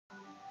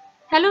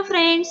Hello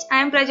friends, I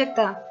am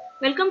Prajakta.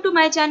 Welcome to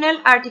my channel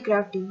Arty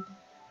Crafty.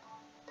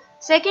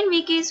 Second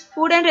week is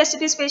food and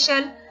recipe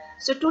special.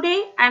 So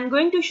today I am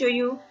going to show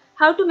you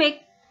how to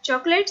make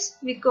chocolates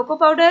with cocoa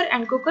powder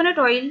and coconut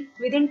oil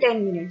within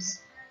 10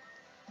 minutes.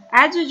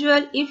 As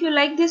usual, if you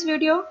like this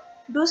video,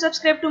 do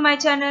subscribe to my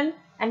channel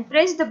and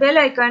press the bell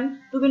icon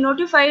to be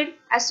notified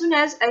as soon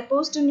as I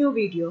post a new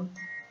video.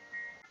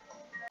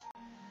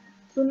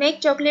 To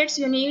make chocolates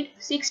you need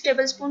 6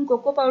 tablespoons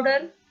cocoa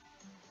powder,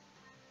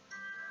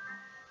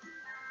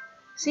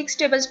 6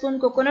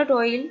 tablespoons coconut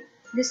oil.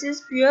 This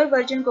is pure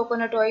virgin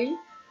coconut oil.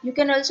 You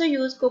can also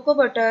use cocoa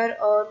butter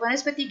or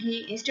vanaspati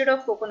ghee instead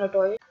of coconut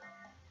oil.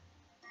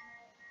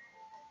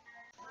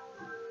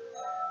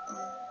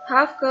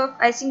 Half cup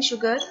icing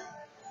sugar.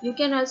 You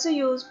can also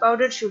use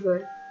powdered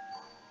sugar.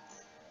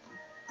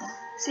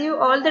 Sieve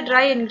all the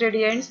dry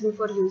ingredients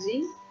before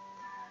using.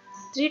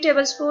 3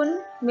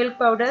 tablespoons milk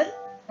powder.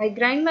 I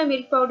grind my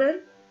milk powder.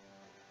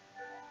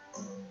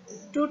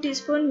 2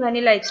 teaspoons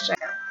vanilla extract.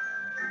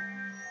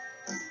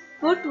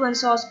 Put one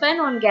saucepan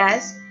on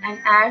gas and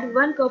add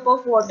 1 cup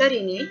of water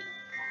in it.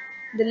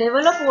 The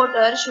level of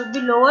water should be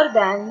lower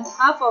than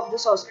half of the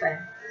saucepan.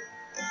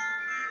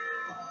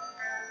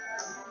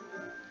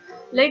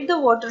 Let the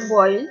water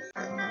boil.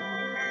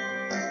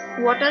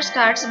 Water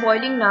starts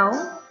boiling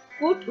now.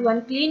 Put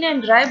one clean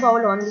and dry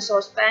bowl on the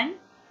saucepan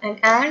and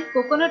add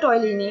coconut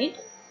oil in it.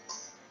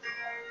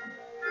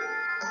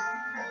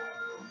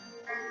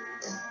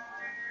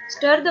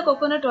 Stir the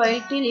coconut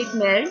oil till it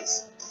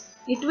melts.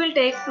 It will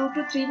take 2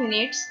 to 3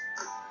 minutes.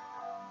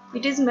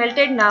 It is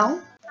melted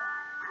now.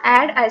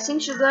 Add icing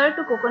sugar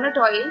to coconut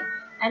oil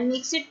and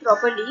mix it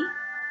properly.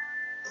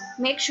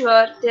 Make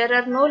sure there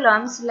are no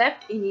lumps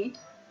left in it.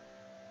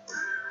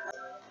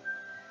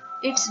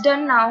 It's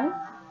done now.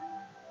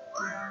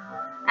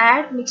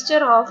 Add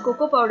mixture of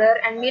cocoa powder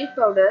and milk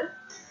powder.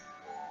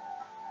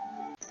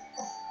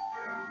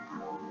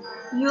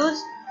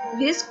 Use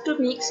whisk to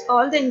mix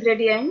all the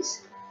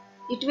ingredients.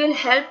 It will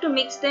help to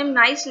mix them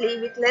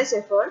nicely with less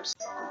efforts.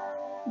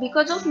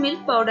 Because of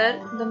milk powder,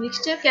 the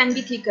mixture can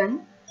be thickened,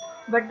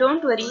 but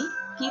don't worry,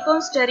 keep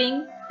on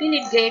stirring till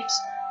it gets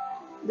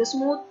the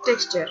smooth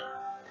texture.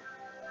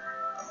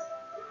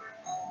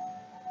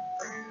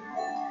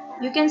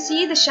 You can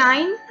see the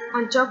shine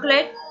on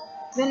chocolate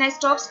when I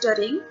stop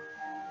stirring.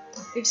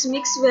 It's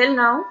mixed well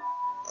now.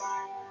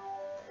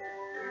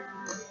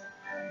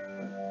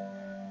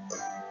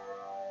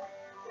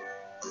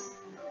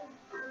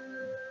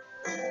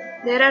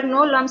 There are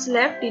no lumps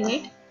left in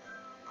it.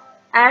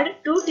 Add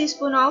 2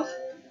 teaspoons of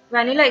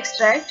vanilla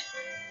extract.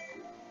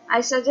 I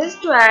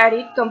suggest to add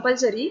it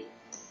compulsory.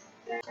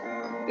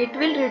 It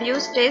will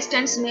reduce taste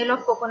and smell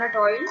of coconut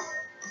oil.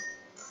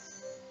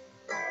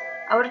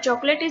 Our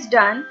chocolate is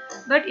done,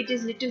 but it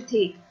is little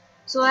thick.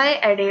 So I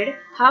added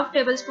half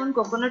tablespoon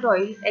coconut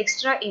oil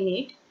extra in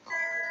it.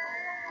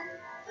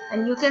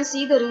 And you can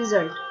see the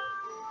result.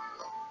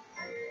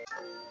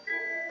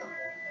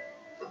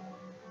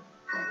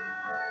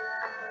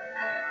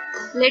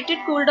 Let it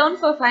cool down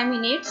for 5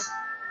 minutes.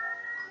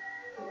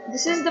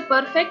 This is the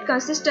perfect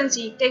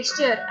consistency,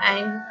 texture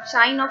and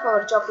shine of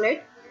our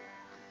chocolate.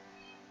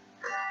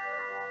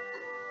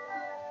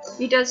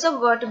 It also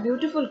got a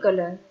beautiful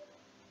color,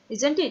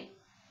 isn't it?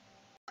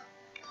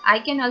 I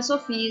can also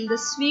feel the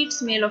sweet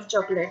smell of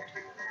chocolate.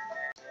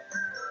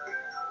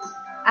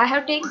 I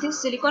have taken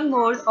this silicone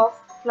mold of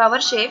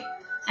flower shape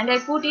and I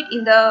put it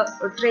in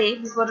the tray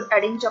before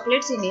adding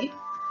chocolates in it.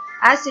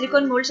 As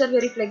silicone molds are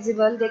very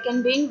flexible, they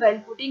can bend while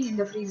putting in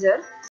the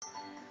freezer.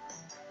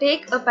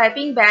 Take a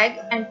piping bag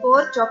and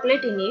pour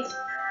chocolate in it.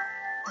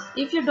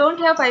 If you don't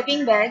have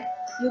piping bag,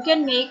 you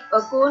can make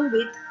a cone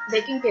with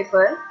baking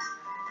paper,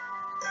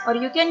 or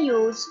you can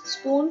use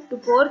spoon to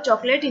pour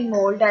chocolate in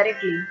mold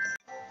directly.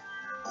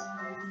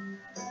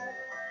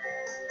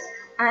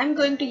 I am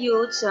going to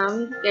use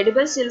some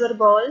edible silver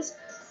balls,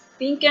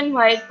 pink and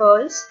white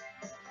pearls,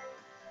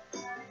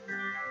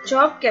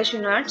 chopped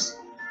cashew nuts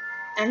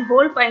and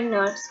whole pine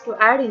nuts to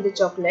add in the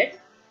chocolate.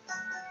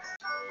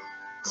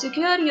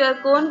 Secure your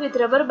cone with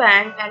rubber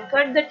band and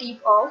cut the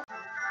tip off.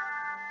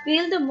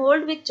 Fill the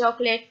mold with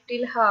chocolate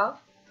till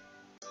half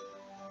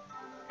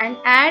and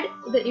add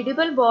the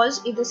edible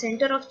balls in the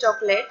center of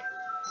chocolate.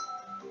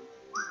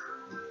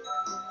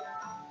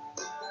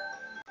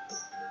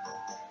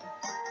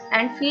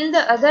 And fill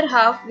the other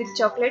half with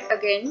chocolate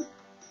again.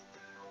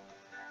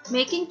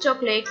 Making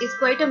chocolate is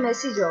quite a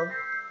messy job,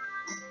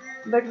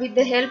 but with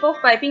the help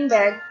of piping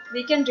bag,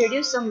 we can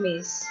reduce some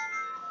mess.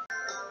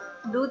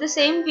 Do the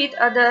same with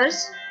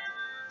others.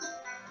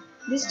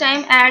 This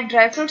time add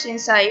dry fruits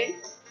inside.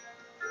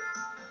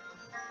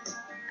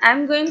 I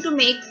am going to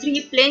make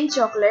 3 plain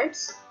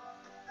chocolates.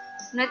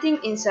 Nothing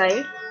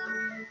inside.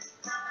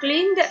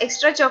 Clean the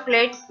extra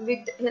chocolate with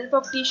help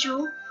of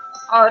tissue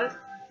or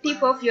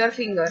tip of your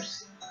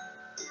fingers.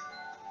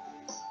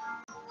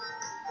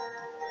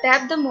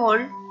 Tap the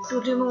mold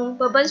to remove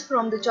bubbles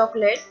from the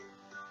chocolate.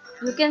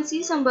 You can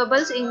see some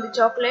bubbles in the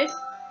chocolate.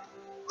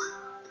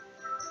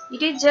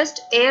 It is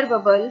just air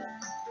bubble.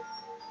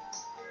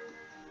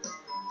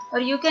 or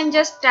you can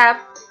just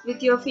tap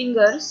with your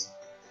fingers.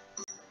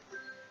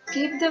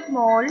 Keep the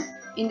mold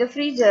in the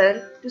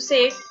freezer to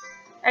set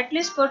at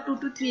least for 2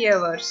 to 3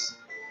 hours.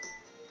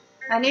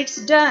 And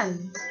it's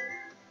done.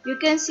 You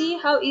can see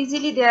how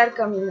easily they are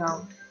coming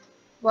out.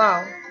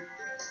 Wow!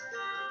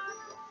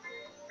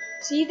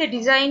 See the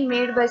design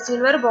made by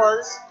silver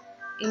balls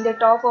in the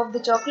top of the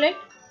chocolate?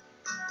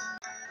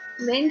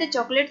 When the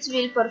chocolates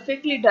will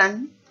perfectly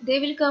done, they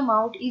will come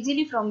out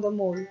easily from the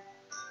mold.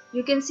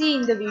 You can see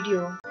in the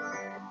video.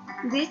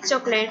 These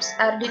chocolates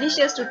are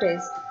delicious to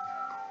taste.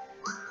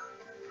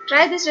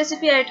 Try this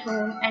recipe at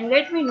home and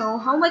let me know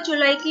how much you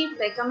like it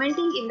by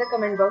commenting in the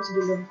comment box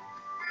below.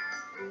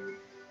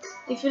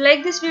 If you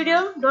like this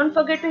video, don't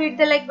forget to hit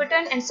the like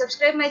button and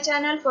subscribe my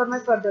channel for my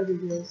further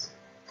videos.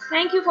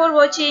 Thank you for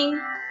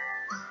watching.